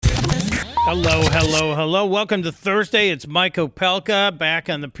Hello, hello, hello. Welcome to Thursday. It's Mike Opelka back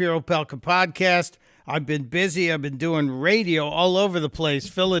on the Pure Opelka podcast. I've been busy. I've been doing radio all over the place,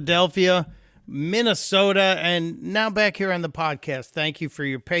 Philadelphia, Minnesota, and now back here on the podcast. Thank you for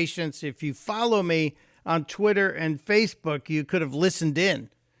your patience. If you follow me on Twitter and Facebook, you could have listened in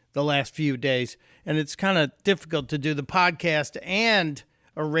the last few days. And it's kind of difficult to do the podcast and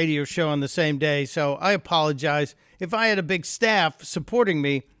a radio show on the same day. So I apologize. If I had a big staff supporting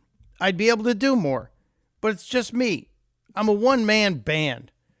me, I'd be able to do more. But it's just me. I'm a one-man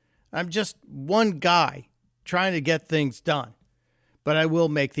band. I'm just one guy trying to get things done. But I will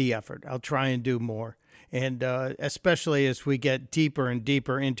make the effort. I'll try and do more. And especially as we get deeper and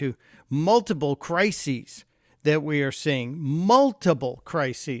deeper into multiple crises that we are seeing. Multiple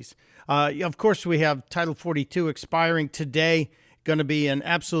crises. Of course, we have Title 42 expiring today. Going to be an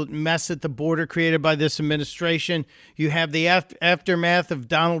absolute mess at the border created by this administration. You have the aftermath of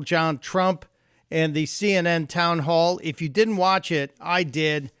Donald John Trump and the CNN town hall. If you didn't watch it, I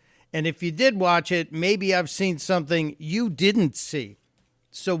did. And if you did watch it, maybe I've seen something you didn't see.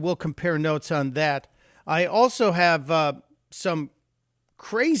 So we'll compare notes on that. I also have some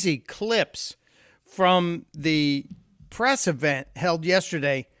crazy clips from the press event held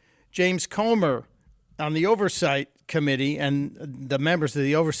yesterday. James Comer on the Oversight Committee and the members of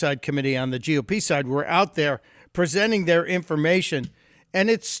the Oversight Committee on the GOP side were out there presenting their information. And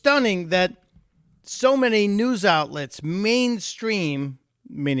it's stunning that so many news outlets, mainstream,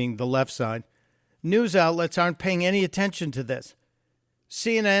 meaning the left side, news outlets aren't paying any attention to this.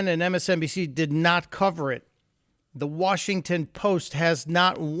 CNN and MSNBC did not cover it. The Washington Post has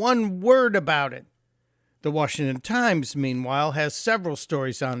not one word about it. The Washington Times, meanwhile, has several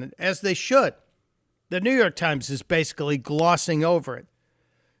stories on it, as they should. The New York Times is basically glossing over it.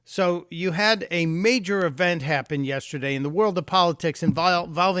 So you had a major event happen yesterday in the world of politics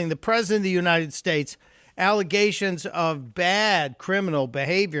involving the President of the United States, allegations of bad criminal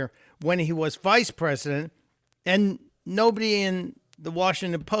behavior when he was vice president, and nobody in the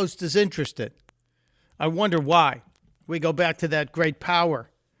Washington Post is interested. I wonder why. We go back to that great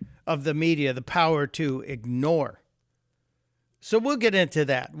power of the media, the power to ignore. So we'll get into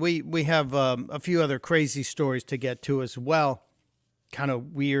that. We have a few other crazy stories to get to as well, kind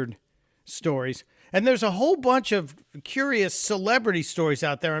of weird stories. And there's a whole bunch of curious celebrity stories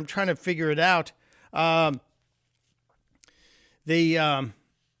out there. I'm trying to figure it out. The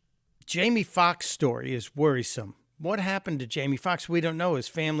Jamie Foxx story is worrisome. What happened to Jamie Foxx? We don't know. His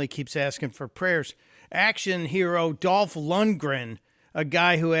family keeps asking for prayers. Action hero Dolph Lundgren, a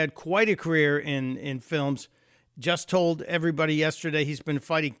guy who had quite a career in films, just told everybody yesterday he's been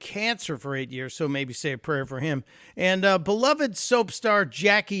fighting cancer for 8 years, so maybe say a prayer for him. And beloved soap star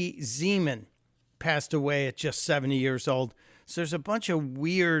Jackie Zeman passed away at just 70 years old. So there's a bunch of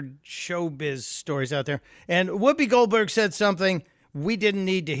weird showbiz stories out there. And Whoopi Goldberg said something we didn't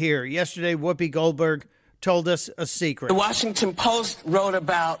need to hear. Yesterday, Whoopi Goldberg told us a secret. The Washington Post wrote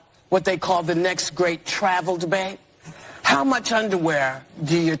about what they call the next great travel debate. How much underwear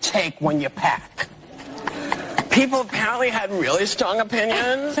do you take when you pack? People apparently had really strong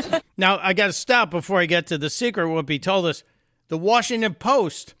opinions. Now, I got to stop before I get to the secret. Whoopi told us the Washington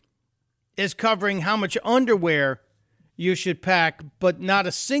Post is covering how much underwear you should pack, but not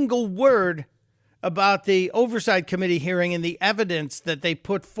a single word about the Oversight Committee hearing and the evidence that they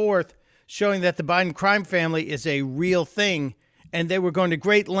put forth showing that the Biden crime family is a real thing. And they were going to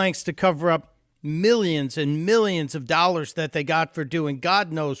great lengths to cover up millions and millions of dollars that they got for doing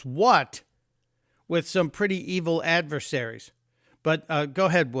God knows what with some pretty evil adversaries. But go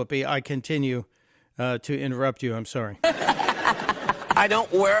ahead, Whoopi. I continue to interrupt you. I'm sorry. I don't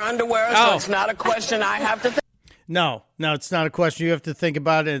wear underwear, so it's not a question I have to think. No, it's not a question you have to think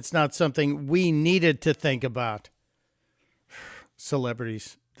about. It's not something we needed to think about.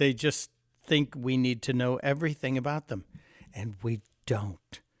 Celebrities, they just think we need to know everything about them, and we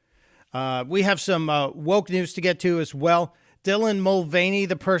don't. We have some woke news to get to as well. Dylan Mulvaney,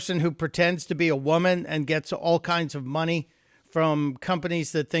 the person who pretends to be a woman and gets all kinds of money from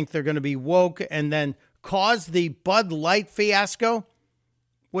companies that think they're going to be woke and then cause the Bud Light fiasco,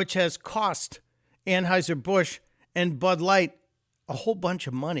 which has cost Anheuser-Busch and Bud Light a whole bunch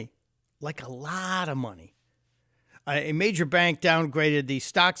of money, like a lot of money. A major bank downgraded the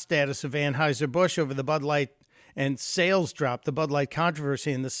stock status of Anheuser-Busch over the Bud Light and sales drop, the Bud Light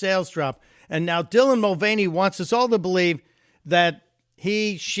controversy and the sales drop. And now Dylan Mulvaney wants us all to believe that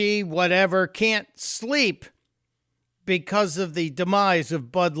he, she, whatever, can't sleep because of the demise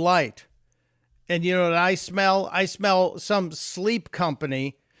of Bud Light. And you know what I smell? I smell some sleep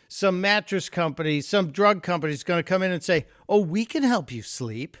company, some mattress company, some drug company is going to come in and say, oh, we can help you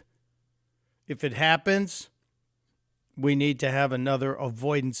sleep. If it happens, we need to have another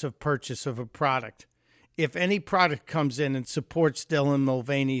avoidance of purchase of a product. If any product comes in and supports Dylan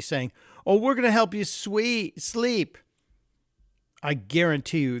Mulvaney saying, oh, we're going to help you sleep, I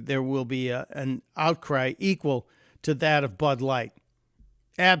guarantee you there will be an outcry equal to that of Bud Light.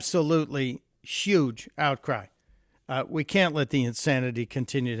 Absolutely huge outcry. We can't let the insanity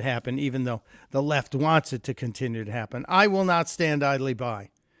continue to happen, even though the left wants it to continue to happen. I will not stand idly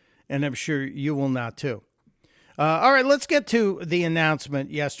by, and I'm sure you will not too. All right, let's get to the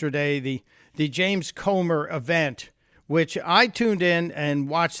announcement yesterday, the James Comer event, which I tuned in and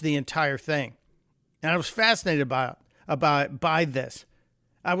watched the entire thing. And I was fascinated by this.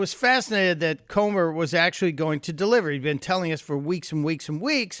 I was fascinated that Comer was actually going to deliver. He'd been telling us for weeks and weeks and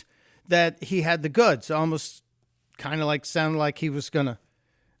weeks that he had the goods, almost kind of like sounded like he was going to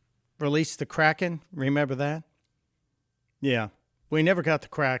release the Kraken. Remember that? Yeah, we never got the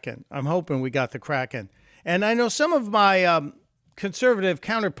Kraken. I'm hoping we got the Kraken. And I know some of my conservative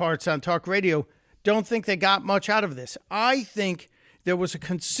counterparts on talk radio don't think they got much out of this. I think there was a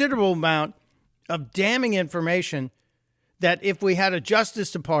considerable amount of damning information that if we had a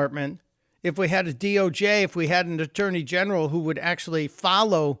Justice Department, if we had a DOJ, if we had an Attorney General who would actually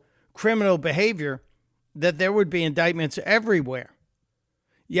follow criminal behavior, that there would be indictments everywhere.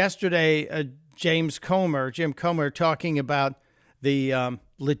 Yesterday, Jim Comer, talking about the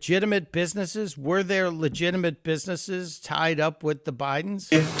legitimate businesses. Were there legitimate businesses tied up with the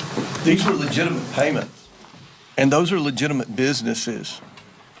Bidens? If these were legitimate payments, and those are legitimate businesses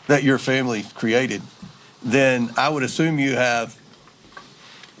that your family created, then I would assume you have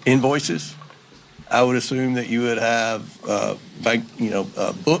invoices. I would assume that you would have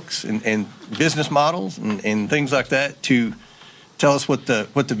books and business models and things like that to tell us what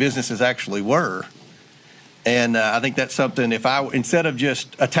the businesses actually were. And I think that's something, instead of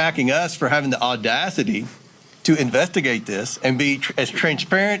just attacking us for having the audacity to investigate this and be as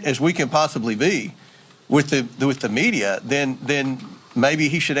transparent as we can possibly be with the media, then maybe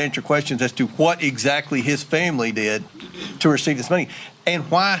he should answer questions as to what exactly his family did to receive this money and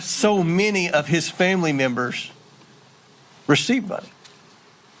why so many of his family members received money.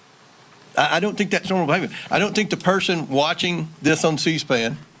 I don't think that's normal behavior. I don't think the person watching this on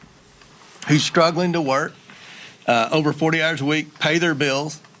C-SPAN who's struggling to work over 40 hours a week, pay their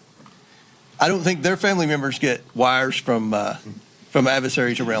bills, I don't think their family members get wires from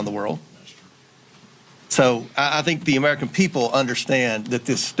adversaries around the world. So I think the American people understand that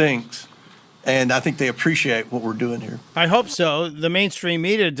this stinks, and I think they appreciate what we're doing here. I hope so. The mainstream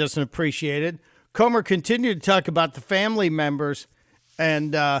media doesn't appreciate it. Comer continued to talk about the family members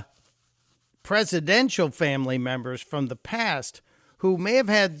and presidential family members from the past who may have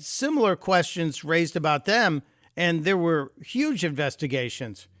had similar questions raised about them, and there were huge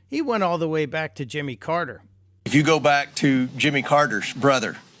investigations. He went all the way back to Jimmy Carter. If you go back to Jimmy Carter's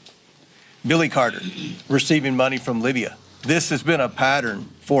brother, Billy Carter, receiving money from Libya, this has been a pattern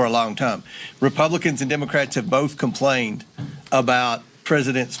for a long time. Republicans and Democrats have both complained about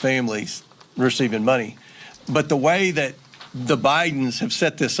presidents' families receiving money. But the way that the Bidens have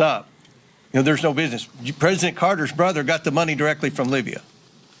set this up, there's no business. President Carter's brother got the money directly from Libya.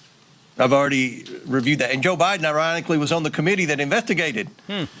 I've already reviewed that. And Joe Biden, ironically, was on the committee that investigated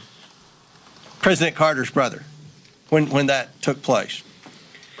President Carter's brother when that took place.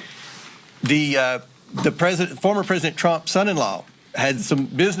 The former President Trump's son-in-law had some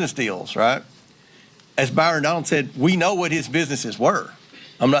business deals, right? As Byron Donald said, we know what his businesses were.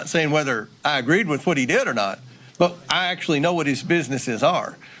 I'm not saying whether I agreed with what he did or not, but I actually know what his businesses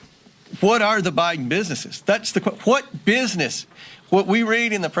are. What are the Biden businesses? That's what business? What we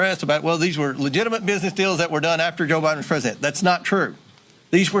read in the press about, well, these were legitimate business deals that were done after Joe Biden was president. That's not true.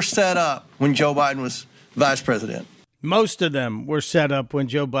 These were set up when Joe Biden was vice president. Most of them were set up when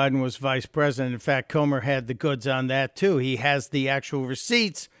Joe Biden was vice president. In fact, Comer had the goods on that, too. He has the actual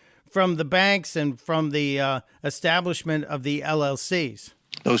receipts from the banks and from the establishment of the LLCs.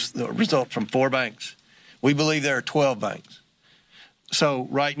 Those result from 4 banks. We believe there are 12 banks. So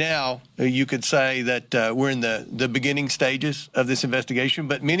right now, you could say that we're in the beginning stages of this investigation.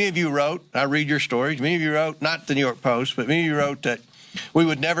 But many of you wrote, I read your stories, many of you wrote, not the New York Post, but many of you wrote that we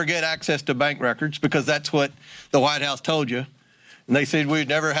would never get access to bank records because that's what the White House told you. And they said we'd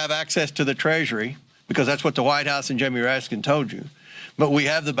never have access to the Treasury because that's what the White House and Jamie Raskin told you. But we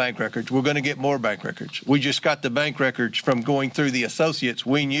have the bank records. We're going to get more bank records. We just got the bank records from going through the associates.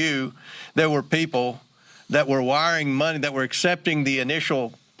 We knew there were people that were wiring money, that were accepting the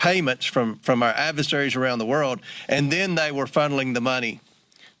initial payments from our adversaries around the world, and then they were funneling the money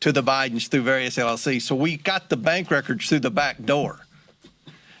to the Bidens through various LLCs. So we got the bank records through the back door.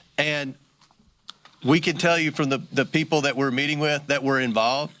 And we can tell you from the people that we're meeting with that were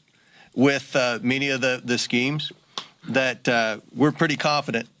involved with many of the schemes that we're pretty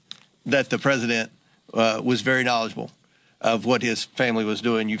confident that the president was very knowledgeable of what his family was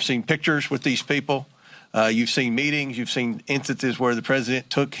doing. You've seen pictures with these people. You've seen meetings. You've seen instances where the president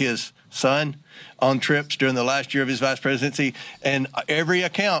took his son on trips during the last year of his vice presidency. And every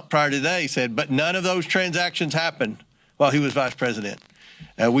account prior to today said, but none of those transactions happened while he was vice president.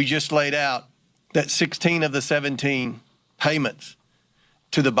 We just laid out that 16 of the 17 payments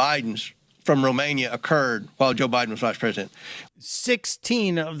to the Bidens from Romania occurred while Joe Biden was vice president.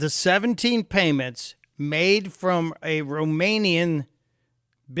 16 of the 17 payments made from a Romanian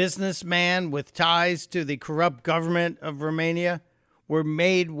businessman with ties to the corrupt government of Romania were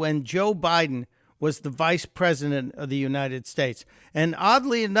made when Joe Biden was the vice president of the United States. And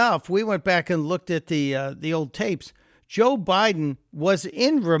oddly enough, we went back and looked at the old tapes. Joe Biden was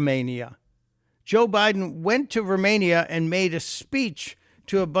in Romania. Joe Biden went to Romania and made a speech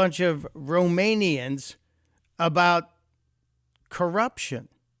to a bunch of Romanians about corruption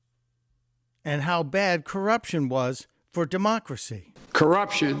and how bad corruption was for democracy.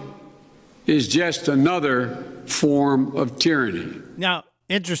 Corruption is just another form of tyranny. Now,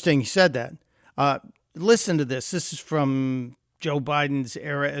 interesting you said that. Listen to this. This is from Joe Biden's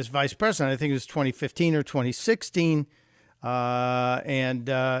era as vice president. I think it was 2015 or 2016,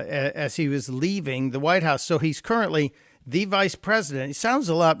 as he was leaving the White House. So he's currently the vice president. He sounds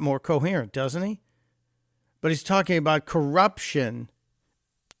a lot more coherent, doesn't he? But he's talking about corruption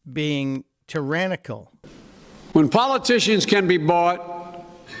being tyrannical. When politicians can be bought,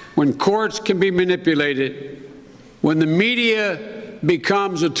 when courts can be manipulated, when the media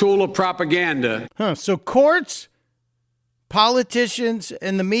becomes a tool of propaganda. So courts, politicians,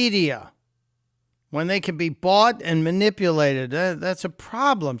 and the media, when they can be bought and manipulated, that's a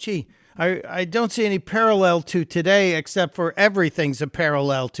problem. Gee, I don't see any parallel to today, except for everything's a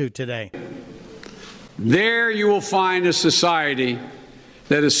parallel to today. There you will find a society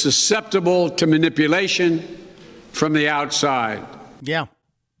that is susceptible to manipulation from the outside. Yeah.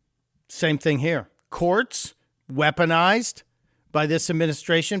 Same thing here. Courts weaponized by this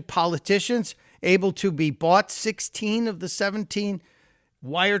administration. Politicians able to be bought. 16 of the 17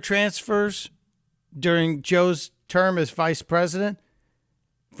 wire transfers during Joe's term as vice president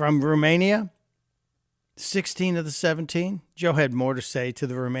from Romania. 16 of the 17. Joe had more to say to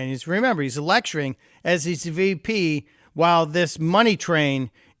the Romanians. Remember, he's lecturing as he's VP while this money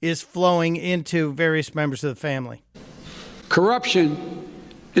train is flowing into various members of the family. Corruption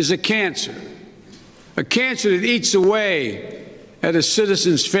is a cancer that eats away at a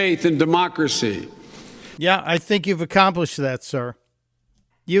citizen's faith in democracy. Yeah, I think you've accomplished that, sir.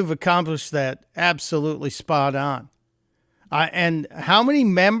 You've accomplished that absolutely spot on. And how many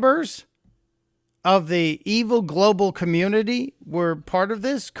members of the evil global community were part of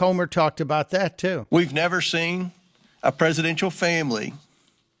this? Comer talked about that, too. We've never seen a presidential family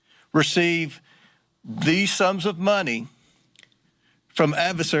receive these sums of money from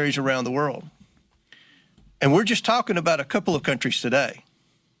adversaries around the world. And we're just talking about a couple of countries today.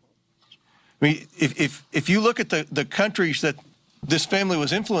 I mean, if you look at the countries that this family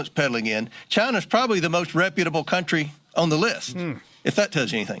was influence peddling in, China's probably the most reputable country on the list, if that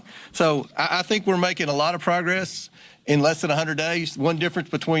tells you anything. So I think we're making a lot of progress in less than 100 days. One difference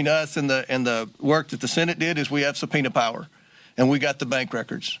between us and the work that the Senate did is we have subpoena power, and we got the bank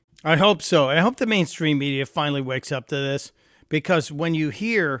records. I hope so. I hope the mainstream media finally wakes up to this, because when you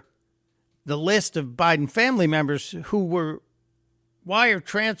hear the list of Biden family members who were wire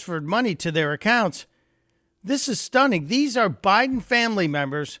transferred money to their accounts, this is stunning. These are Biden family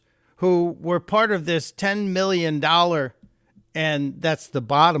members who were part of this $10 million, and that's the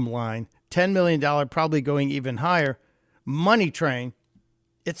bottom line, $10 million, probably going even higher, money train.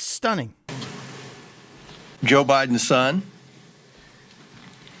 It's stunning. Joe Biden's son,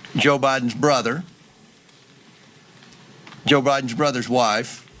 Joe Biden's brother, Joe Biden's brother's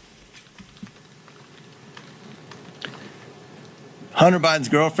wife, Hunter Biden's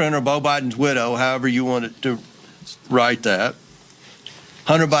girlfriend or Beau Biden's widow, however you want it to write that,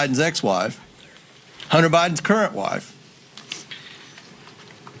 Hunter Biden's ex-wife, Hunter Biden's current wife,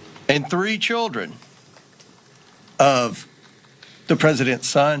 and 3 children of the president's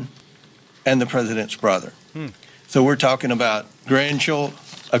son and the president's brother. So we're talking about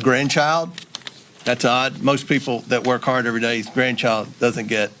a grandchild. That's odd. Most people that work hard every day's grandchild doesn't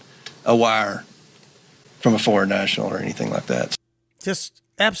get a wire from a foreign national or anything like that. Just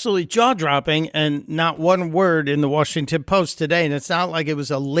absolutely jaw-dropping, and not one word in the Washington Post today. And it's not like it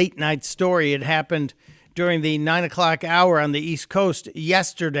was a late-night story. It happened during the 9 o'clock hour on the East Coast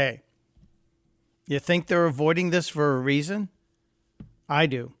yesterday. You think they're avoiding this for a reason? I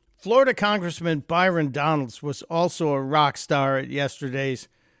do. Florida Congressman Byron Donalds was also a rock star at yesterday's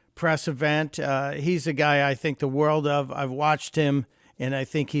press event. He's a guy I think the world of. I've watched him, and I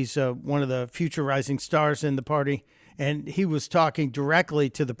think he's one of the future rising stars in the party. And he was talking directly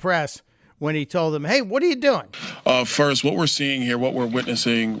to the press when he told them, hey, what are you doing? First, what we're seeing here, what we're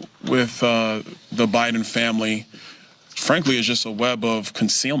witnessing with the Biden family, frankly, is just a web of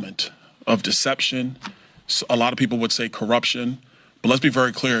concealment, of deception. A lot of people would say corruption. But let's be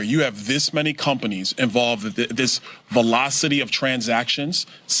very clear. You have this many companies involved, this velocity of transactions,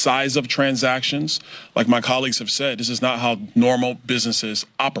 size of transactions. Like my colleagues have said, this is not how normal businesses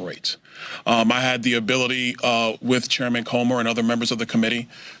operate. I had the ability with Chairman Comer and other members of the committee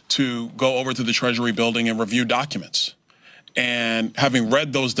to go over to the Treasury building and review documents. And having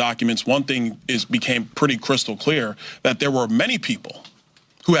read those documents, one thing became pretty crystal clear, that there were many people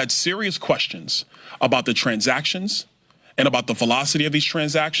who had serious questions about the transactions and about the velocity of these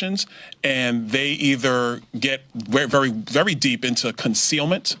transactions, and they either get very, very deep into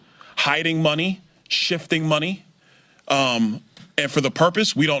concealment, hiding money, shifting money, and for the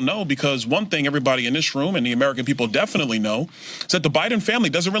purpose, we don't know, because one thing everybody in this room and the American people definitely know is that the Biden family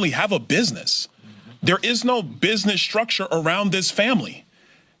doesn't really have a business. There is no business structure around this family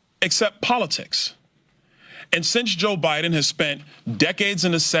except politics. And since Joe Biden has spent decades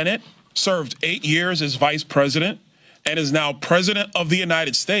in the Senate, served 8 years as vice president, and is now president of the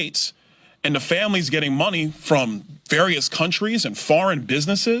United States, and the family's getting money from various countries and foreign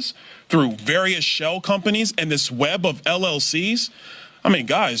businesses through various shell companies and this web of LLCs. I mean,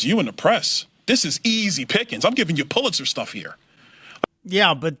 guys, you in the press, this is easy pickings. I'm giving you Pulitzer stuff here.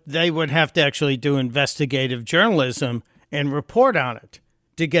 Yeah, but they would have to actually do investigative journalism and report on it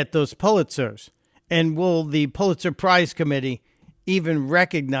to get those Pulitzers. And will the Pulitzer Prize Committee even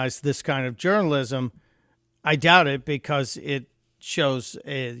recognize this kind of journalism? I doubt it, because it shows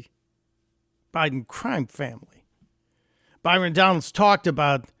a Biden crime family. Byron Donalds talked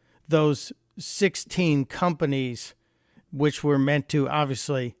about those 16 companies which were meant to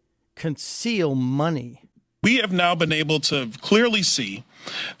obviously conceal money. We have now been able to clearly see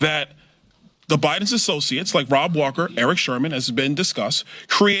that the Biden's associates, like Rob Walker, Eric Sherman, as has been discussed,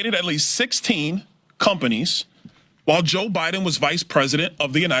 created at least 16 companies while Joe Biden was vice president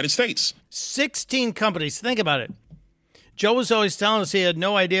of the United States. 16 companies. Think about it. Joe was always telling us he had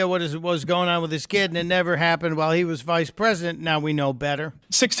no idea what was going on with his kid, and it never happened while he was vice president. Now we know better.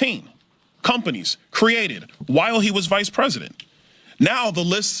 16 companies created while he was vice president. Now the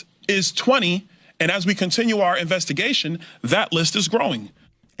list is 20, and as we continue our investigation, that list is growing.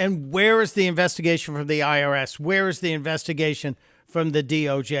 And where is the investigation from the IRS? Where is the investigation from the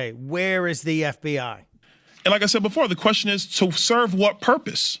DOJ? Where is the FBI? And like I said before, the question is to serve what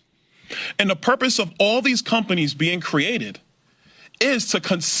purpose? And the purpose of all these companies being created is to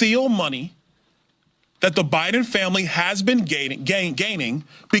conceal money that the Biden family has been gaining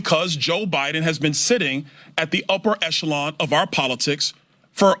because Joe Biden has been sitting at the upper echelon of our politics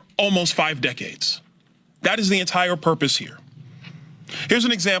for almost 5 decades. That is the entire purpose here. Here's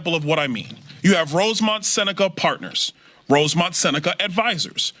an example of what I mean. You have Rosemont Seneca Partners, Rosemont Seneca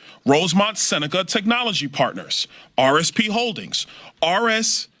Advisors, Rosemont Seneca Technology Partners, RSP Holdings,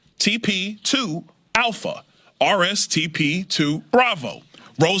 RSTP2 Alpha, RSTP2 Bravo,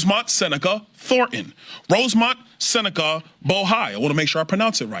 Rosemont Seneca Thornton, Rosemont Seneca Bohai. I want to make sure I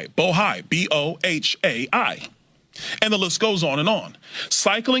pronounce it right. Bohai, Bohai. And the list goes on and on.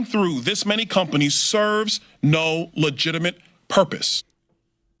 Cycling through this many companies serves no legitimate purpose.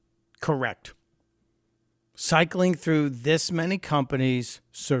 Correct. Cycling through this many companies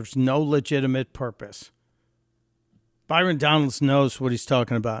serves no legitimate purpose. Byron Donalds knows what he's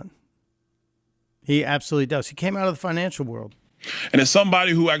talking about. He absolutely does. He came out of the financial world. And as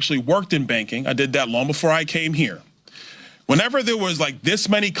somebody who actually worked in banking, I did that long before I came here. Whenever there was like this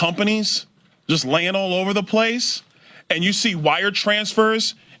many companies just laying all over the place, and you see wire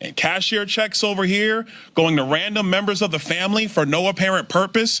transfers and cashier checks over here going to random members of the family for no apparent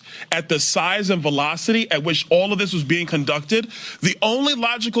purpose at the size and velocity at which all of this was being conducted, the only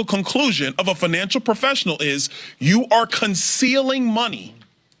logical conclusion of a financial professional is you are concealing money.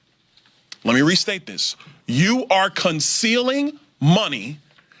 Let me restate this. You are concealing money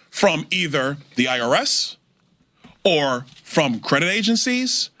from either the IRS or from credit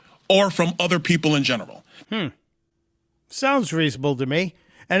agencies or from other people in general. Sounds reasonable to me.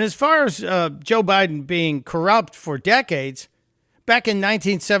 And as far as Joe Biden being corrupt for decades, back in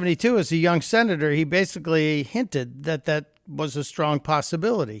 1972 as a young senator, he basically hinted that that was a strong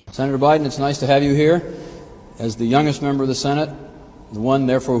possibility. Senator Biden, it's nice to have you here as the youngest member of the Senate the one,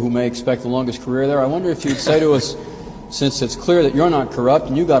 therefore, who may expect the longest career there. I wonder if you'd say to us, since it's clear that you're not corrupt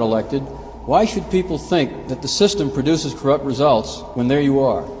and you got elected, why should people think that the system produces corrupt results when there you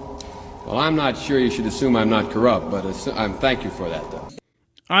are? Well, I'm not sure you should assume I'm not corrupt, but thank you for that, though.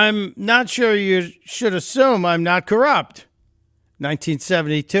 I'm not sure you should assume I'm not corrupt.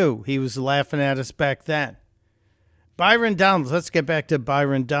 1972. He was laughing at us back then. Byron Downs. Let's get back to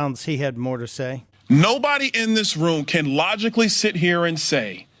Byron Downs. He had more to say. Nobody in this room can logically sit here and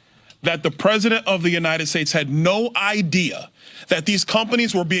say that the president of the United States had no idea that these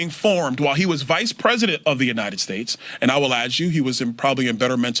companies were being formed while he was vice president of the United States. And I will add you, he was probably in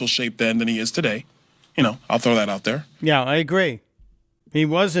better mental shape then than he is today. You know, I'll throw that out there. Yeah, I agree. He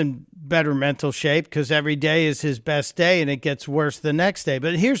was in better mental shape because every day is his best day and it gets worse the next day.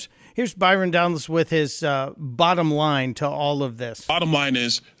 But here's Byron Downs with his bottom line to all of this. Bottom line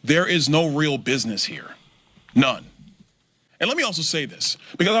is there is no real business here. None. And let me also say this,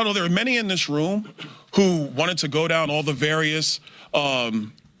 because I know there are many in this room who wanted to go down all the various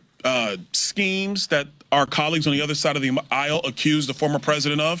schemes that our colleagues on the other side of the aisle accused the former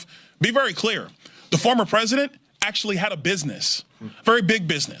president of. Be very clear. The former president actually had a business, very big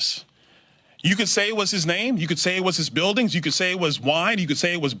business. You could say it was his name. You could say it was his buildings. You could say it was wine. You could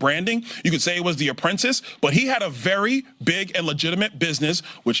say it was branding. You could say it was The Apprentice. But he had a very big and legitimate business,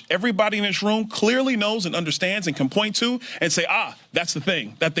 which everybody in this room clearly knows and understands and can point to and say, that's the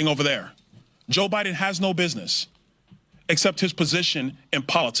thing, that thing over there. Joe Biden has no business except his position in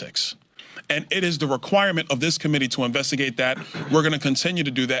politics. And it is the requirement of this committee to investigate that. We're going to continue to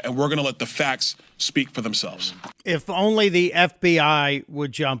do that, and we're going to let the facts speak for themselves. If only the FBI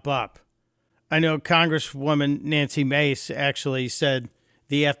would jump up. I know Congresswoman Nancy Mace actually said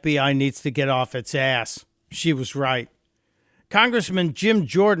the FBI needs to get off its ass. She was right. Congressman Jim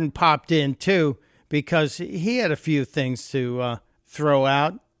Jordan popped in, too, because he had a few things to throw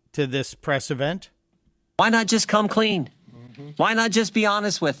out to this press event. Why not just come clean? Why not just be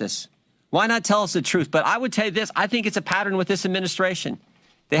honest with us? Why not tell us the truth? But I would tell you this. I think it's a pattern with this administration.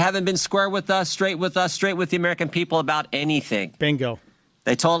 They haven't been square with us, straight with the American people about anything. Bingo.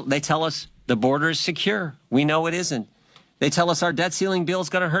 They tell us the border is secure. We know it isn't. They tell us our debt ceiling bill is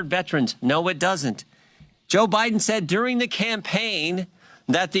going to hurt veterans. No, it doesn't. Joe Biden said during the campaign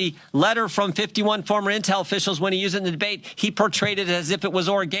that the letter from 51 former intel officials, when he used it in the debate, he portrayed it as if it was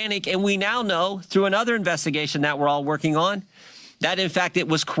organic. And we now know through another investigation that we're all working on that, in fact, it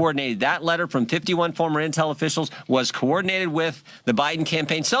was coordinated. That letter from 51 former intel officials was coordinated with the Biden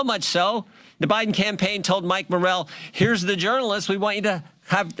campaign. So much so, the Biden campaign told Mike Morrell, here's the journalist we want you to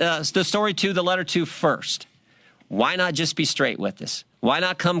have the story to, the letter to first. Why not just be straight with us? Why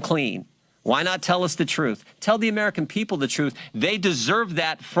not come clean? Why not tell us the truth? Tell the American people the truth. They deserve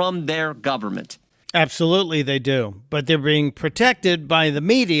that from their government. Absolutely they do. But they're being protected by the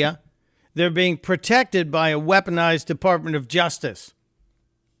media. They're being protected by a weaponized Department of Justice.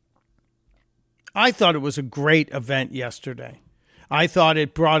 I thought it was a great event yesterday. I thought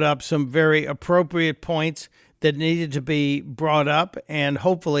it brought up some very appropriate points that needed to be brought up and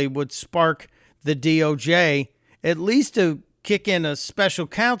hopefully would spark the DOJ at least to kick in a special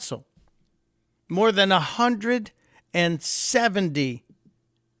counsel. More than 170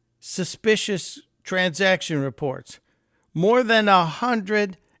 suspicious transaction reports. More than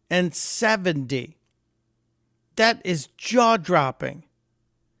 170. That is jaw-dropping.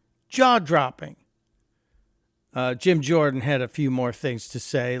 Jaw-dropping. Jim Jordan had a few more things to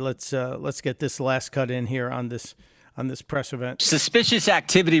say. Let's get this last cut in here on this press event. Suspicious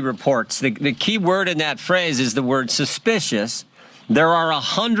activity reports. The key word in that phrase is the word suspicious. There are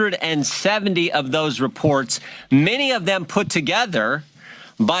 170 of those reports, many of them put together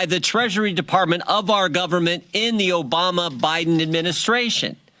by the Treasury Department of our government in the Obama-Biden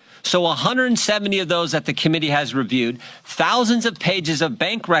administration. So 170 of those that the committee has reviewed, thousands of pages of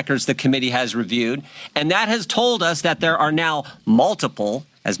bank records the committee has reviewed, and that has told us that there are now multiple,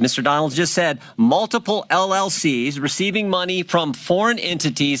 as Mr. Donald just said, multiple LLCs receiving money from foreign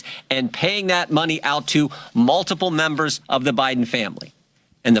entities and paying that money out to multiple members of the Biden family.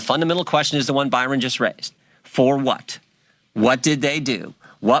 And the fundamental question is the one Byron just raised. For what? What did they do?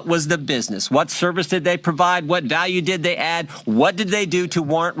 What was the business? What service did they provide? What value did they add? What did they do to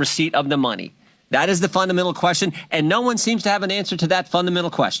warrant receipt of the money? That is the fundamental question, and no one seems to have an answer to that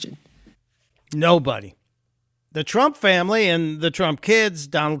fundamental question. Nobody. The Trump family and the Trump kids,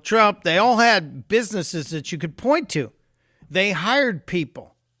 Donald Trump, they all had businesses that you could point to. They hired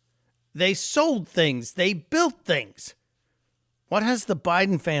people. They sold things. They built things. What has the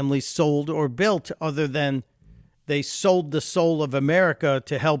Biden family sold or built other than they sold the soul of America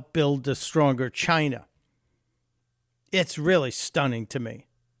to help build a stronger China? It's really stunning to me.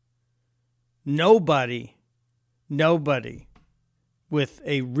 Nobody with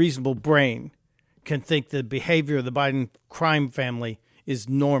a reasonable brain can think the behavior of the Biden crime family is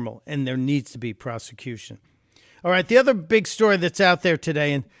normal and there needs to be prosecution. All right, the other big story that's out there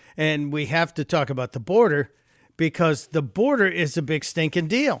today, and we have to talk about the border because the border is a big stinking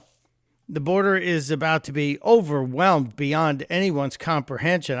deal. The border is about to be overwhelmed beyond anyone's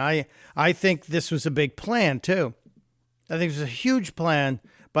comprehension. I think this was a big plan, too. I think it was a huge plan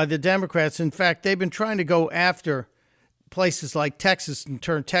by the Democrats. In fact, they've been trying to go after places like Texas and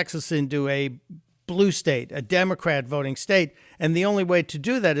turn Texas into a blue state, a Democrat voting state. And the only way to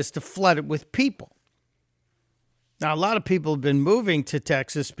do that is to flood it with people. Now, a lot of people have been moving to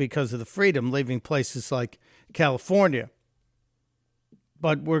Texas because of the freedom, leaving places like California.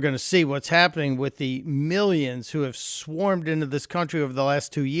 But we're going to see what's happening with the millions who have swarmed into this country over the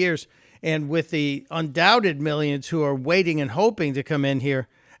last 2 years, and with the undoubted millions who are waiting and hoping to come in here.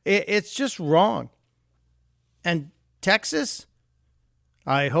 It's just wrong. And Texas,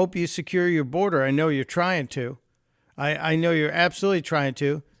 I hope you secure your border. I know you're trying to. I know you're absolutely trying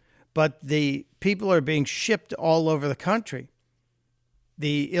to. But the people are being shipped all over the country.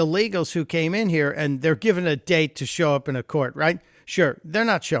 The illegals who came in here, and they're given a date to show up in a court, right? Sure, they're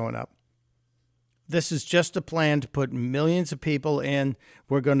not showing up. This is just a plan to put millions of people in.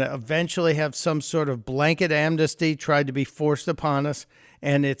 We're going to eventually have some sort of blanket amnesty tried to be forced upon us.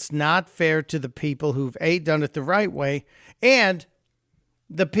 And it's not fair to the people who've, A, done it the right way, and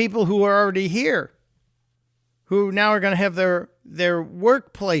the people who are already here, who now are going to have their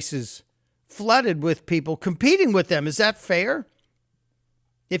workplaces flooded with people competing with them. Is that fair?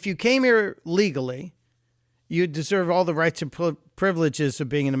 If you came here legally, you deserve all the rights and privileges of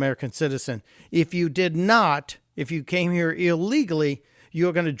being an American citizen. If you did not, if you came here illegally,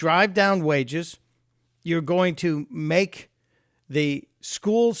 you're going to drive down wages. You're going to make the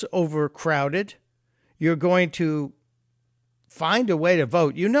schools overcrowded. You're going to find a way to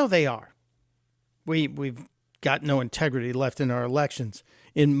vote. You know they are. We've got no integrity left in our elections,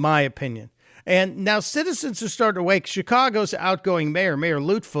 in my opinion. And now citizens are starting to wake. Chicago's outgoing mayor, Mayor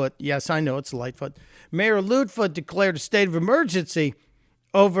Lightfoot, yes, I know it's Lightfoot, Mayor Lightfoot declared a state of emergency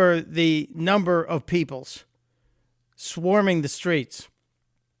over the number of peoples swarming the streets.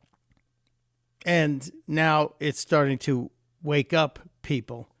 And now it's starting to wake up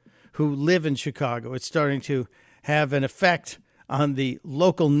people who live in Chicago. It's starting to have an effect on the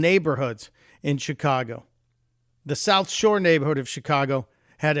local neighborhoods in Chicago. The South Shore neighborhood of Chicago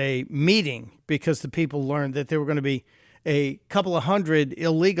had a meeting because the people learned that there were going to be a couple of hundred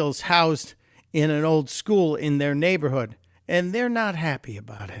illegals housed in an old school in their neighborhood, and they're not happy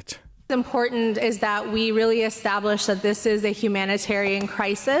about it. What's important is that we really establish that this is a humanitarian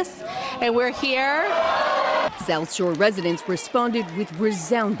crisis, and we're here. South Shore residents responded with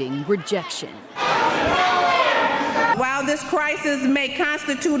resounding rejection. While this crisis may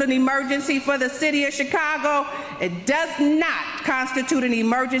constitute an emergency for the city of Chicago, it does not constitute an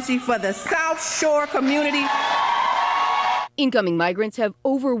emergency for the South Shore community. Incoming migrants have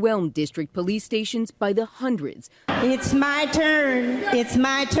overwhelmed district police stations by the hundreds. It's my turn. It's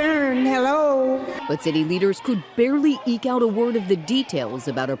my turn. Hello. But city leaders could barely eke out a word of the details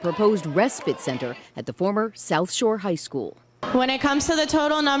about a proposed respite center at the former South Shore High School. When it comes to the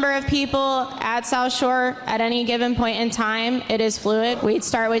total number of people at South Shore at any given point in time, it is fluid. We'd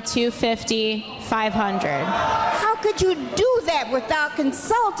start with 250, 500. How could you do that without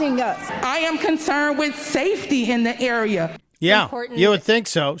consulting us? I am concerned with safety in the area. Yeah, you would think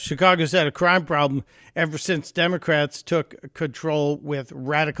so. Chicago's had a crime problem ever since Democrats took control with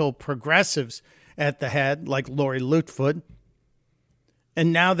radical progressives at the head, like Lori Lightfoot.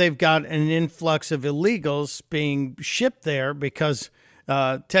 And now they've got an influx of illegals being shipped there because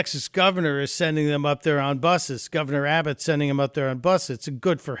Texas governor is sending them up there on buses. Governor Abbott's sending them up there on buses. It's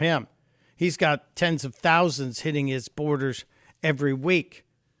good for him. He's got tens of thousands hitting his borders every week.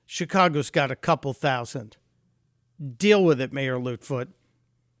 Chicago's got a couple thousand. Deal with it, Mayor Lightfoot.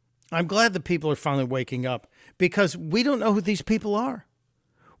 I'm glad the people are finally waking up because we don't know who these people are.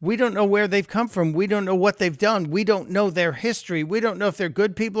 We don't know where they've come from. We don't know what they've done. We don't know their history. We don't know if they're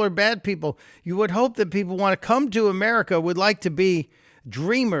good people or bad people. You would hope that people want to come to America, would like to be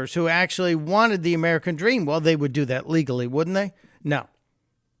dreamers who actually wanted the American dream. Well, they would do that legally, wouldn't they? No.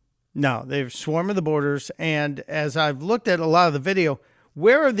 No, they're swarming the borders. And as I've looked at a lot of the video,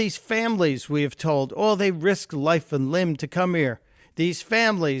 where are these families we have told, oh, they risked life and limb to come here? These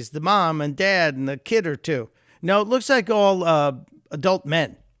families, the mom and dad and a kid or two. No, it looks like all adult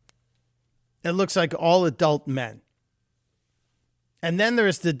men. It looks like all adult men. And then there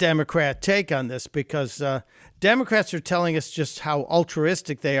is the Democrat take on this, because Democrats are telling us just how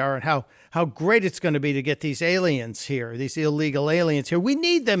altruistic they are and how great it's going to be to get these aliens here, these illegal aliens here. We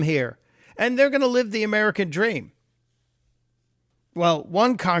need them here, and they're going to live the American dream. Well,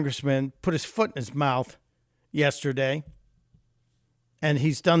 one congressman put his foot in his mouth yesterday, and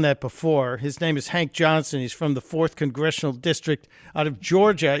he's done that before. His name is Hank Johnson. He's from the 4th Congressional District out of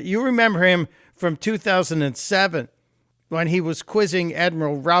Georgia. You remember him from 2007 when he was quizzing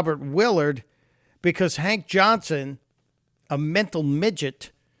Admiral Robert Willard because Hank Johnson, a mental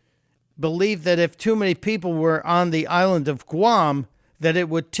midget, believed that if too many people were on the island of Guam, that it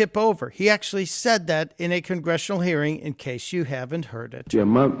would tip over. He actually said that in a congressional hearing, in case you haven't heard it. Yeah,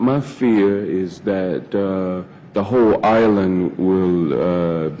 my fear is that the whole island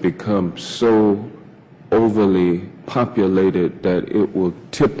will become so overly populated that it will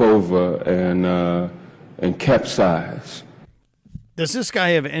tip over and capsize. Does this guy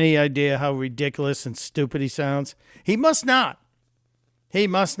have any idea how ridiculous and stupid he sounds? He must not. He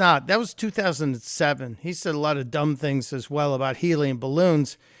must not. That was 2007. He said a lot of dumb things as well about helium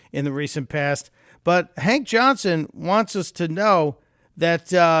balloons in the recent past. But Hank Johnson wants us to know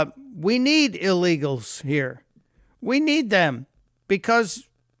that we need illegals here. We need them because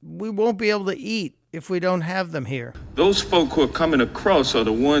we won't be able to eat if we don't have them here. Those folk who are coming across are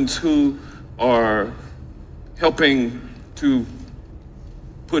the ones who are helping to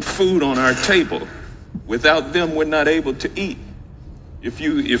put food on our table. Without them, we're not able to eat. If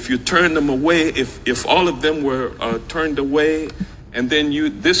you turn them away, if all of them were turned away, and then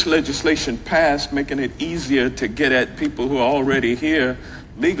this legislation passed, making it easier to get at people who are already here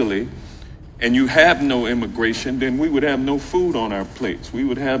legally, and you have no immigration, then we would have no food on our plates. We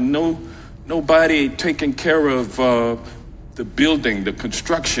would have nobody taking care of the building, the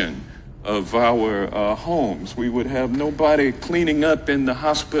construction of our homes. We would have nobody cleaning up in the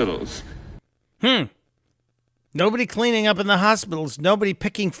hospitals. Nobody cleaning up in the hospitals, nobody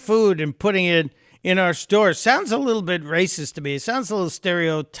picking food and putting it in our stores. Sounds a little bit racist to me. It sounds a little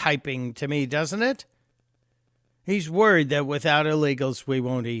stereotyping to me, doesn't it? He's worried that without illegals, we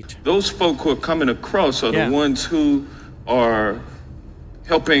won't eat. Those folk who are coming across are the ones who are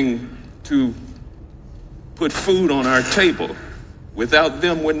helping to put food on our table. Without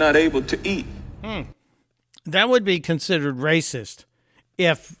them, we're not able to eat. That would be considered racist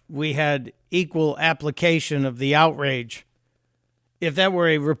if we had equal application of the outrage. If that were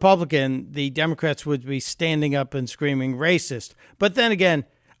a Republican, the Democrats would be standing up and screaming racist. But then again,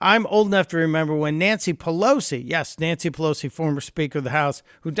 I'm old enough to remember when Nancy Pelosi, yes, Nancy Pelosi, former Speaker of the House,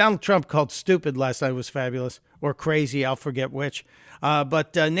 who Donald Trump called stupid last night was fabulous, or crazy, I'll forget which.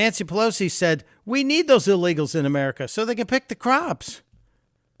 But Nancy Pelosi said, we need those illegals in America so they can pick the crops.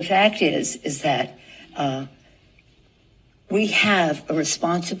 The fact is that we have a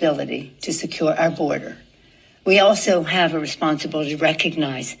responsibility to secure our border. We also have a responsibility to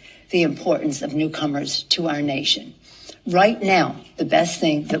recognize the importance of newcomers to our nation. Right now, the best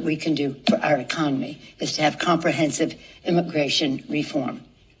thing that we can do for our economy is to have comprehensive immigration reform.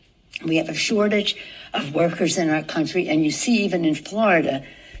 We have a shortage of workers in our country, and you see even in Florida,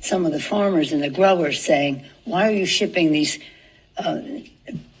 some of the farmers and the growers saying, why are you shipping these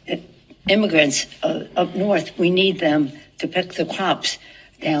immigrants up north? We need them to pick the crops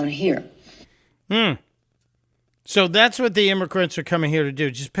down here. So that's what the immigrants are coming here to do,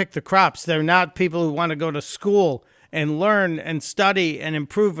 just pick the crops. They're not people who want to go to school and learn and study and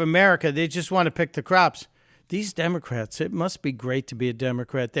improve America. They just want to pick the crops. These Democrats, it must be great to be a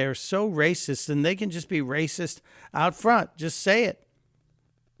Democrat. They are so racist, and they can just be racist out front. Just say it.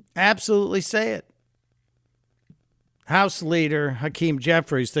 Absolutely say it. House Leader Hakeem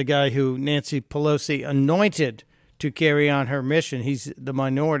Jeffries, the guy who Nancy Pelosi anointed to carry on her mission, he's the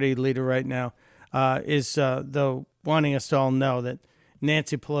minority leader right now, is though wanting us to all know that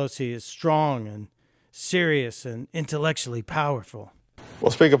Nancy Pelosi is strong and serious and intellectually powerful.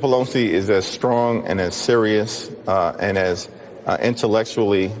 Well, Speaker Pelosi is as strong and as serious and as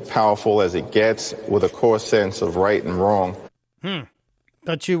intellectually powerful as it gets, with a core sense of right and wrong.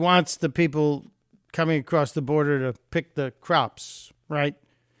 But she wants the people coming across the border to pick the crops, right?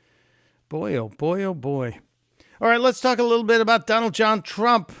 Boy, oh boy, oh boy. All right, let's talk a little bit about Donald John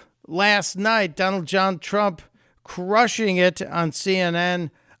Trump. Last night, Donald John Trump crushing it on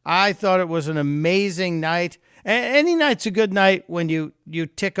CNN. I thought it was an amazing night. Any night's a good night when you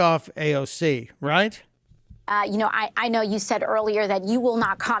tick off AOC, right? I know you said earlier that you will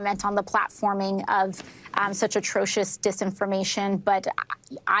not comment on the platforming of such atrocious disinformation, but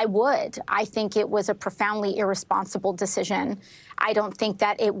I would. I think it was a profoundly irresponsible decision. I don't think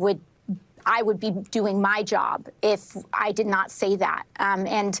that it would I would be doing my job if I did not say that.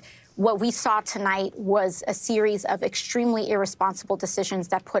 And what we saw tonight was a series of extremely irresponsible decisions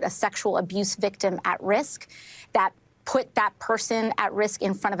that put a sexual abuse victim at risk, that put that person at risk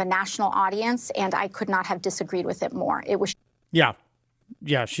in front of a national audience, and I could not have disagreed with it more. It was. Yeah,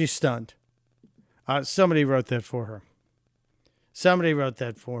 she's stunned. Somebody wrote that for her.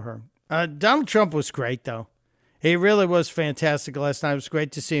 Donald Trump was great, though. He really was fantastic last night. It was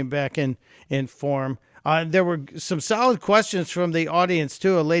great to see him back in form. There were some solid questions from the audience,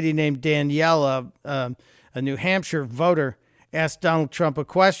 too. A lady named Danielle, a New Hampshire voter, asked Donald Trump a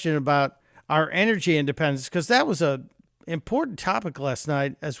question about our energy independence, because that was an important topic last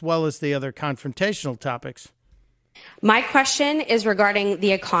night, as well as the other confrontational topics. My question is regarding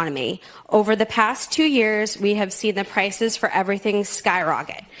the economy. Over the past 2 years, we have seen the prices for everything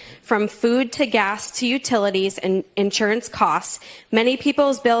skyrocket. From food to gas to utilities and insurance costs, many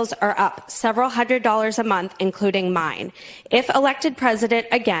people's bills are up several $100s a month, including mine. If elected president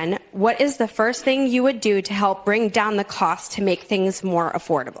again, what is the first thing you would do to help bring down the cost to make things more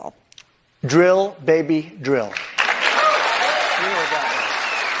affordable? Drill, baby, drill.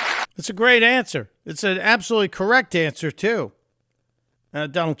 It's a great answer. It's an absolutely correct answer, too.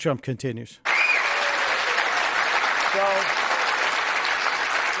 Donald Trump continues. So,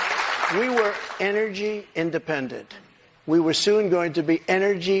 we were energy independent. We were soon going to be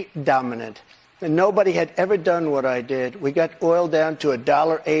energy dominant. And nobody had ever done what I did. We got oil down to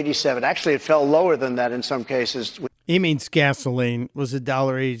 $1.87. Actually, it fell lower than that in some cases. He means gasoline was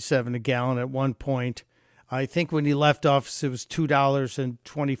 $1.87 a gallon at one point. I think when he left office, it was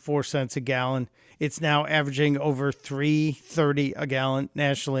 $2.24 a gallon. It's now averaging over $3.30 a gallon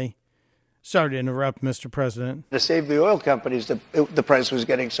nationally. Sorry to interrupt, Mr. President. To save the oil companies, the price was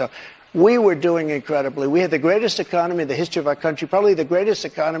getting so. We were doing incredibly. We had the greatest economy in the history of our country, probably the greatest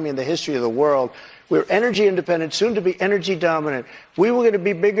economy in the history of the world. We were energy independent, soon to be energy dominant. We were going to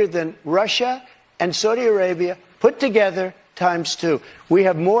be bigger than Russia and Saudi Arabia put together times two. We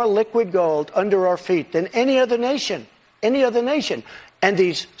have more liquid gold under our feet than any other nation. And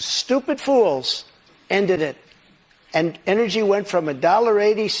these stupid fools ended it. And energy went from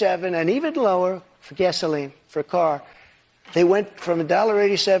 $1.87 and even lower for gasoline, for a car. They went from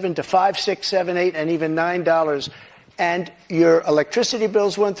 $1.87 to $5, $6, $7, $8, and even $9. And your electricity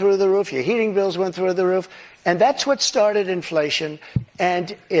bills went through the roof, your heating bills went through the roof. And that's what started inflation,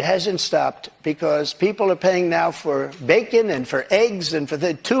 and it hasn't stopped because people are paying now for bacon and for eggs and for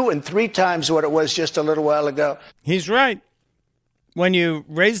the 2 and 3 times what it was just a little while ago. He's right. When you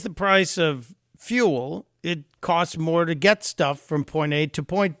raise the price of fuel, it costs more to get stuff from point A to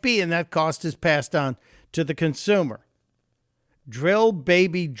point B, and that cost is passed on to the consumer. Drill,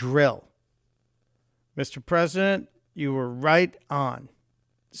 baby, drill. Mr. President, you were right on.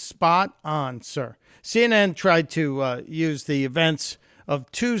 Spot on, sir. CNN tried to use the events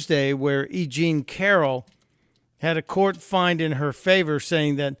of Tuesday where E. Jean Carroll had a court find in her favor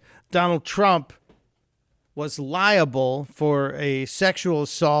saying that Donald Trump was liable for a sexual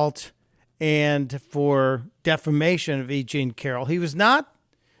assault and for defamation of E. Jean Carroll. He was not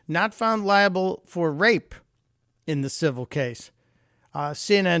found liable for rape in the civil case.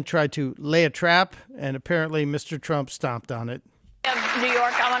 CNN tried to lay a trap, and apparently Mr. Trump stomped on it. New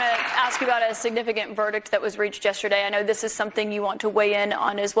York, I want to ask you about a significant verdict that was reached yesterday. I know this is something you want to weigh in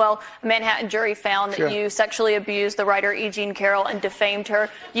on as well. A Manhattan jury found that you sexually abused the writer E. Jean Carroll and defamed her.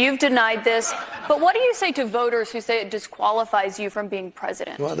 You've denied this. But what do you say to voters who say it disqualifies you from being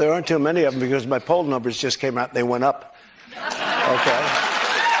president? Well, there aren't too many of them because my poll numbers just came out. They went up.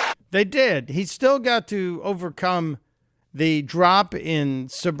 Okay. They did. He still got to overcome the drop in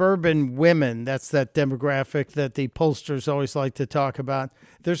suburban women. That's that demographic that the pollsters always like to talk about.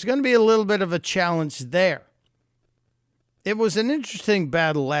 There's going to be a little bit of a challenge there. It was an interesting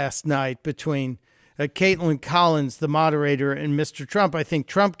battle last night between Caitlin Collins, the moderator, and Mr. Trump. I think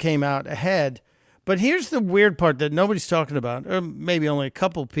Trump came out ahead. But here's the weird part that nobody's talking about, or maybe only a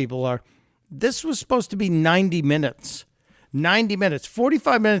couple people are. This was supposed to be 90 minutes. 90 minutes.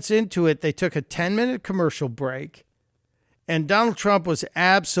 45 minutes into it, they took a 10-minute commercial break. And Donald Trump was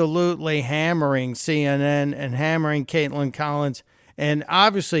absolutely hammering CNN and hammering Caitlin Collins and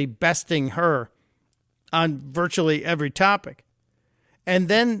obviously besting her on virtually every topic. And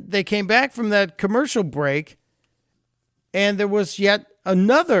then they came back from that commercial break, and there was yet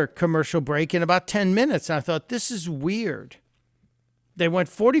another commercial break in about 10 minutes. And I thought, this is weird. They went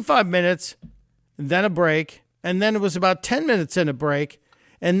 45 minutes, then a break, and then it was about 10 minutes in a break.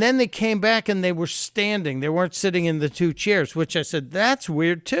 And then they came back and they were standing. They weren't sitting in the two chairs, which I said, that's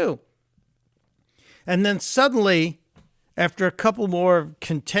weird too. And then suddenly, after a couple more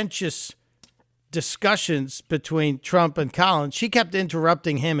contentious discussions between Trump and Collins. She kept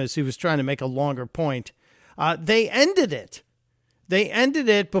interrupting him as he was trying to make a longer point. They ended it. They ended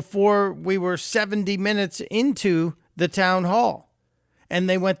it before we were 70 minutes into the town hall, and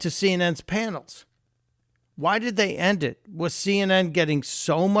they went to CNN's panels. Why did they end it? Was CNN getting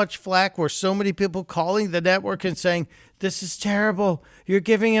so much flack? Were so many people calling the network and saying, this is terrible. You're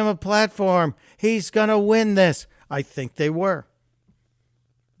giving him a platform. He's going to win this. I think they were.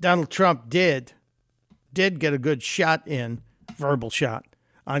 Donald Trump did get a good shot in, verbal shot,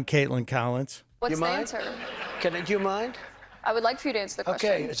 on Caitlin Collins. What's the answer? Do you mind? I would like for you to answer the question.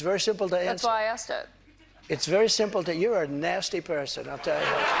 Okay, it's very simple to answer. That's why I asked it. It's very simple you're a nasty person, I'll tell you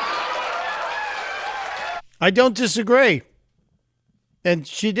that. I don't disagree. And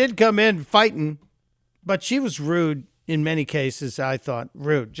she did come in fighting, but she was rude in many cases, I thought.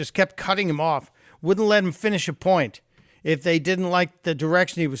 Rude. Just kept cutting him off. Wouldn't let him finish a point. If they didn't like the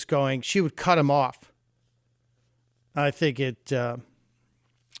direction he was going, she would cut him off. I think it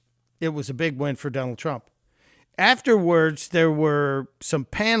was a big win for Donald Trump. Afterwards, there were some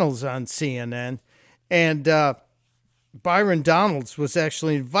panels on CNN, and Byron Donalds was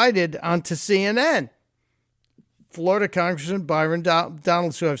actually invited onto CNN. Florida Congressman Byron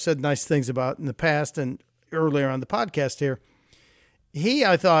Donalds, who I've said nice things about in the past and earlier on the podcast here, he,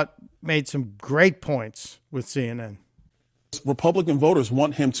 I thought, made some great points with CNN. Republican voters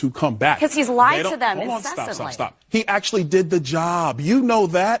want him to come back. Because he's lied to them Hold on, incessantly. stop. He actually did the job. You know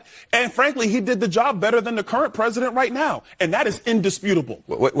that. And frankly, he did the job better than the current president right now. And that is indisputable.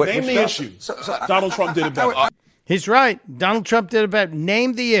 Name the issue. Donald Trump did it better. He's right. Donald Trump did it better.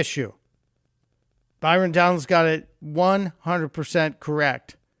 Name the issue. Byron Donalds got it 100%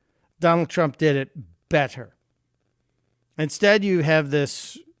 correct. Donald Trump did it better. Instead, you have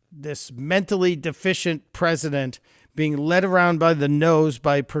this mentally deficient president being led around by the nose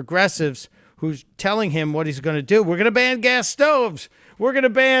by progressives who's telling him what he's going to do. We're going to ban gas stoves. We're going to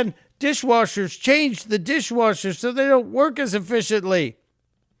ban dishwashers. Change the dishwashers so they don't work as efficiently.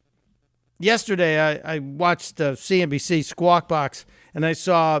 Yesterday, I watched CNBC Squawk Box, and I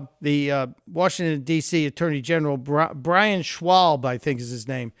saw the Washington, D.C. Attorney General Brian Schwalb, I think is his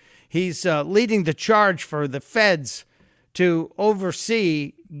name. He's leading the charge for the feds to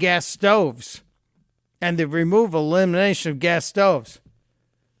oversee gas stoves and the elimination of gas stoves.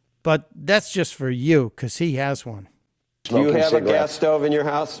 But that's just for you, because he has one. Do you have a gas stove in your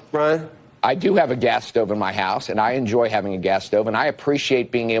house, Brian? I do have a gas stove in my house, and I enjoy having a gas stove, and I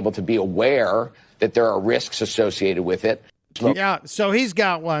appreciate being able to be aware that there are risks associated with it. Yeah, so he's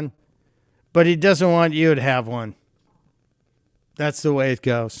got one, but he doesn't want you to have one. That's the way it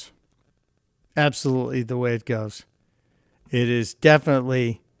goes. Absolutely the way it goes. It is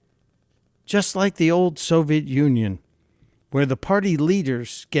definitely just like the old Soviet Union, where the party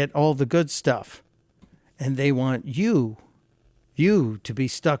leaders get all the good stuff, and they want you to be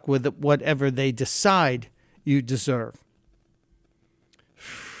stuck with whatever they decide you deserve.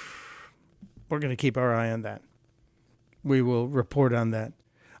 We're going to keep our eye on that. We will report on that.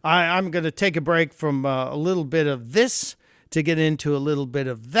 I'm going to take a break from a little bit of this to get into a little bit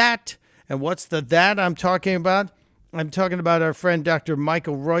of that. And what's that I'm talking about? I'm talking about our friend Dr.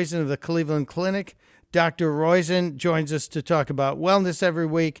 Michael Roizen of the Cleveland Clinic. Dr. Roizen joins us to talk about wellness every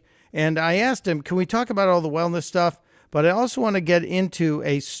week. And I asked him, can we talk about all the wellness stuff? But I also want to get into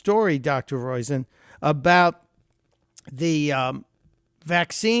a story, Dr. Roizen, about the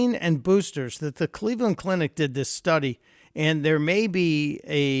vaccine and boosters, that the Cleveland Clinic did this study. And there may be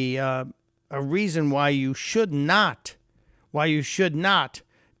a reason why you should not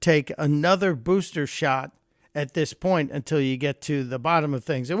take another booster shot at this point until you get to the bottom of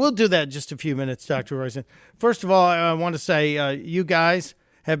things. And we'll do that in just a few minutes, Dr. Roizen. First of all, I want to say you guys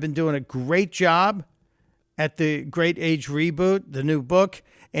have been doing a great job at the Great Age Reboot, the new book,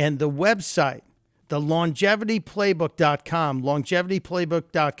 and the website, the longevityplaybook.com.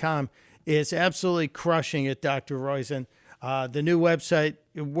 Longevityplaybook.com is absolutely crushing it, Dr. Roizen. The new website,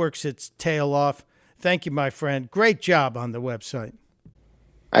 it works its tail off. Thank you, my friend. Great job on the website.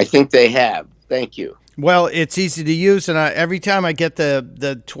 I think they have. Thank you. Well, it's easy to use, and every time I get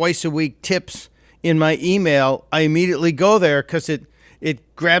the twice-a-week tips in my email, I immediately go there because it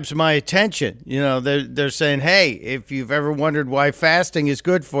grabs my attention. You know, they're saying, hey, if you've ever wondered why fasting is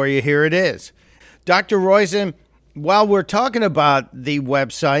good for you, here it is. Dr. Roizen, while we're talking about the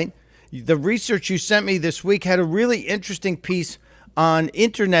website, the research you sent me this week had a really interesting piece on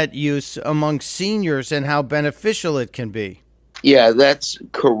internet use among seniors and how beneficial it can be. Yeah, that's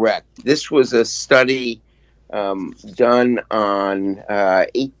correct. This was a study done on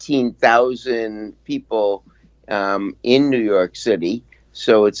 18,000 people in New York City.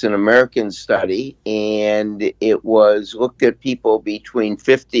 So it's an American study, and it was looked at people between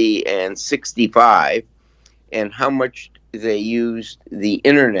 50 and 65 and how much they used the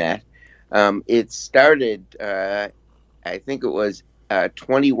internet. It started, I think it was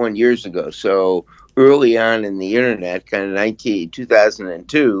 21 years ago. So early on in the internet, kind of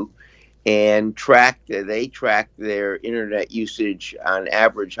 2002, and they tracked their internet usage on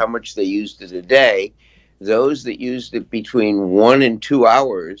average, how much they used it a day. Those that used it between 1 and 2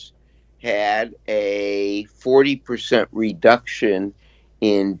 hours had a 40% reduction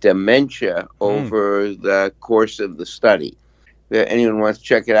in dementia over the course of the study. If anyone wants to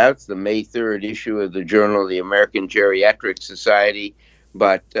check it out, it's the May 3rd issue of the Journal of the American Geriatric Society.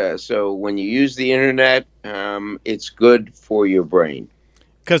 But so when you use the internet, it's good for your brain.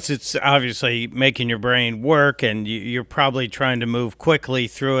 Because it's obviously making your brain work, and you're probably trying to move quickly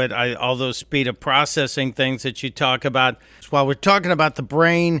through it. All those speed of processing things that you talk about. While we're talking about the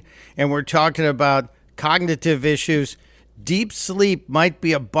brain and we're talking about cognitive issues, deep sleep might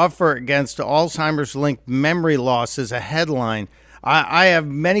be a buffer against Alzheimer's linked memory loss, as a headline. I have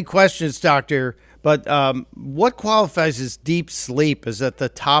many questions, Doctor, but what qualifies as deep sleep is at the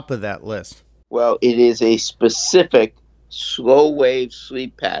top of that list? Well, it is a specific slow wave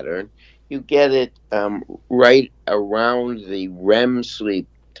sleep pattern. You get it right around the REM sleep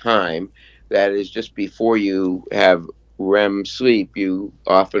time. That is just before you have REM sleep, you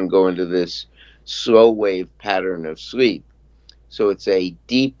often go into this slow wave pattern of sleep. So it's a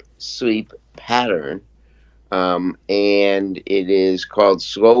deep sleep pattern, and it is called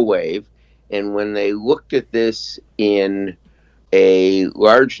slow wave. And when they looked at this in a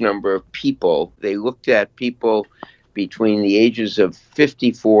large number of people. They looked at people between the ages of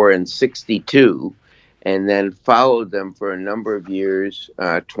 54 and 62, and then followed them for a number of years,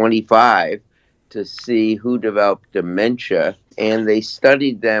 25, to see who developed dementia. And they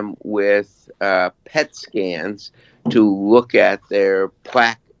studied them with PET scans to look at their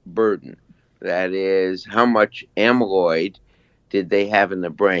plaque burden. That is, how much amyloid did they have in the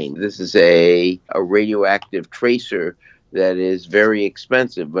brain? This is a radioactive tracer that is very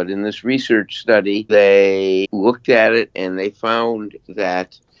expensive. But in this research study, they looked at it and they found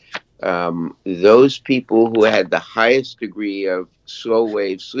that those people who had the highest degree of slow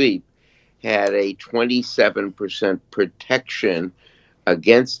wave sleep had a 27% protection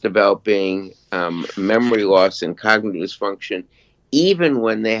against developing memory loss and cognitive dysfunction, even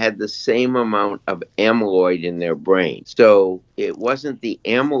when they had the same amount of amyloid in their brain. So it wasn't the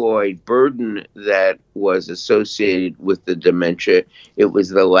amyloid burden that was associated with the dementia, it was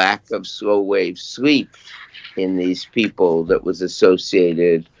the lack of slow wave sleep in these people that was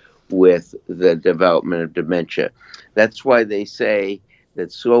associated with the development of dementia. That's why they say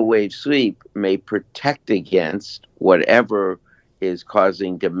that slow wave sleep may protect against whatever is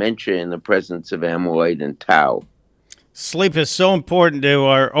causing dementia in the presence of amyloid and tau. Sleep is so important to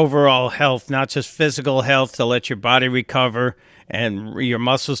our overall health, not just physical health to let your body recover and your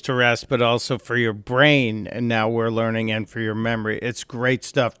muscles to rest, but also for your brain. And now we're learning, and for your memory. It's great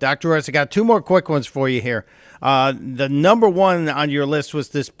stuff. Dr. Roizen, I got two more quick ones for you here. The number one on your list was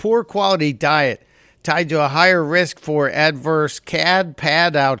this poor quality diet tied to a higher risk for adverse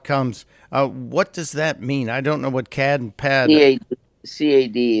CAD-PAD outcomes. What does that mean? I don't know what CAD and PAD.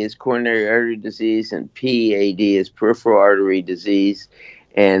 CAD is coronary artery disease, and PAD is peripheral artery disease.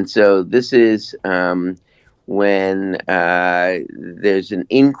 And so this is when there's an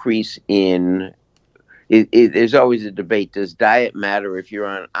increase in there's always a debate. Does diet matter if you're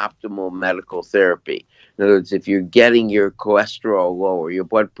on optimal medical therapy? In other words, if you're getting your cholesterol lower, your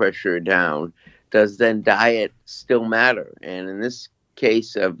blood pressure down, does then diet still matter? And in this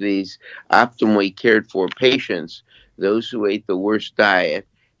case of these optimally cared for patients, those who ate the worst diet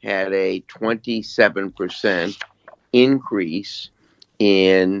had a 27% increase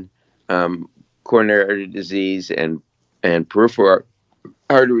in coronary artery disease and peripheral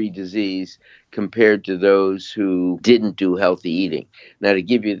artery disease compared to those who didn't do healthy eating. Now, to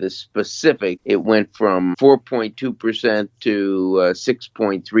give you the specific, it went from 4.2% to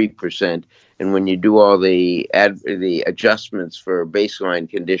 6.3%. And when you do all the adjustments for baseline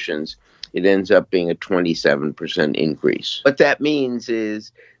conditions, it ends up being a 27% increase. What that means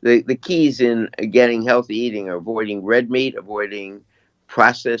is the keys in getting healthy eating are avoiding red meat, avoiding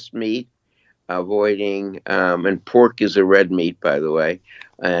processed meat, avoiding, and pork is a red meat, by the way,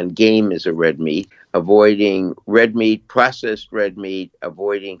 and game is a red meat, avoiding red meat, processed red meat,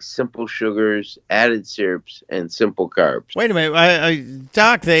 avoiding simple sugars, added syrups, and simple carbs. Wait a minute.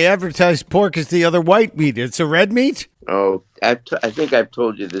 Doc, they advertise pork as the other white meat. It's a red meat? Oh, I think I've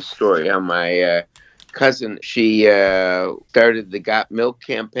told you this story on my cousin. She started the Got Milk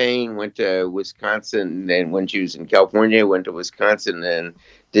campaign, went to Wisconsin, and when she was in California, went to Wisconsin and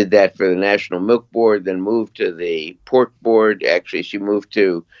did that for the National Milk Board, then moved to the Pork Board. Actually, she moved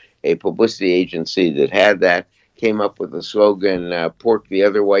to a publicity agency that had that, came up with the slogan, pork the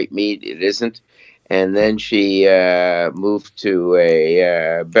other white meat, it isn't. And then she moved to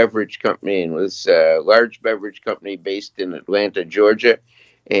a beverage company and was a large beverage company based in Atlanta, Georgia,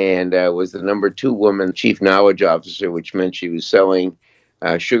 and was the number 2 woman chief knowledge officer, which meant she was selling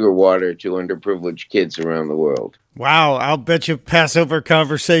sugar water to underprivileged kids around the world. Wow, I'll bet you Passover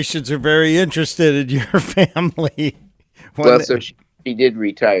conversations are very interested in your family. Well, so she did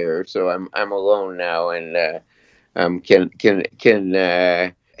retire, so I'm alone now, and can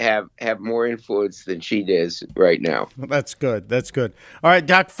have more influence than she does right now. That's good. That's good. All right,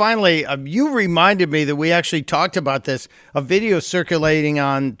 Doc, finally, you reminded me that we actually talked about this, a video circulating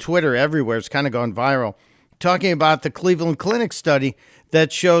on Twitter everywhere. It's kind of gone viral, talking about the Cleveland Clinic study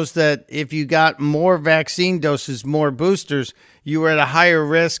that shows that if you got more vaccine doses, more boosters, you were at a higher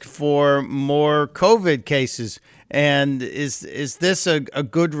risk for more COVID cases. And is this a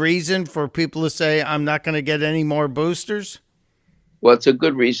good reason for people to say, I'm not going to get any more boosters? Well, it's a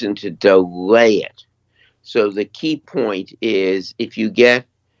good reason to delay it. So the key point is if you get,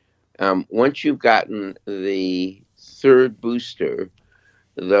 once you've gotten the 3rd booster,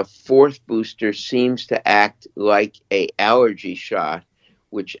 the 4th booster seems to act like an allergy shot,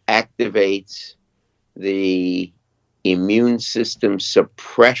 which activates the immune system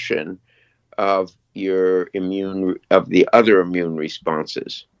suppression of the other immune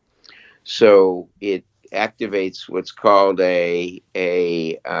responses. So it activates what's called a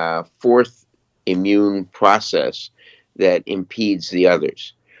 4th immune process that impedes the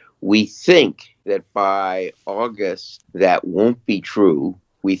others. We think that by August that won't be true.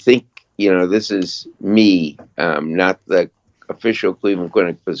 We think, this is me, not the official Cleveland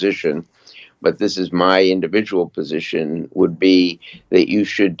Clinic position, but this is my individual position, would be that you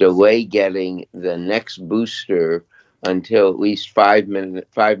should delay getting the next booster until at least 5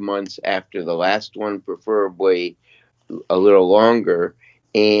 months after the last one, preferably a little longer,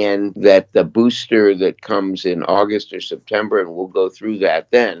 and that the booster that comes in August or September, and we'll go through that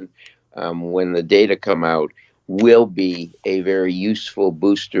then, when the data come out, will be a very useful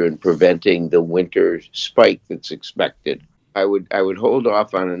booster in preventing the winter spike that's expected. I would hold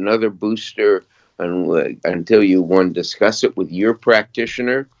off on another booster until you, 1, discuss it with your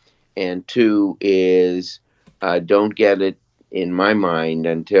practitioner, and 2 is don't get it, in my mind,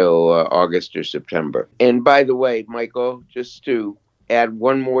 until August or September. And by the way, Michael, just to add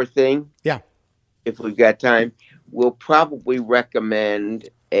one more thing. Yeah. If we've got time, we'll probably recommend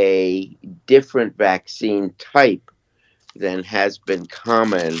a different vaccine type than has been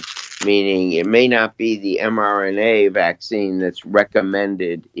common, meaning it may not be the mRNA vaccine that's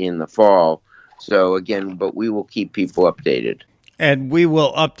recommended in the fall. So again, but we will keep people updated. And we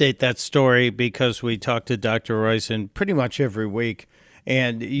will update that story because we talk to Dr. Roizen pretty much every week.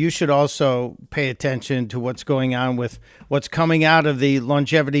 And you should also pay attention to what's going on with what's coming out of the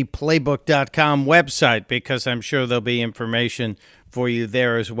longevityplaybook.com website, because I'm sure there'll be information for you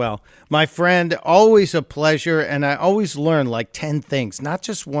there as well. My friend, always a pleasure, and I always learn like 10 things, not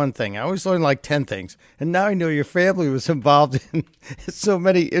just one thing. I always learn like 10 things. And now I know your family was involved in so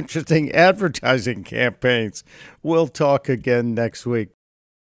many interesting advertising campaigns. We'll talk again next week.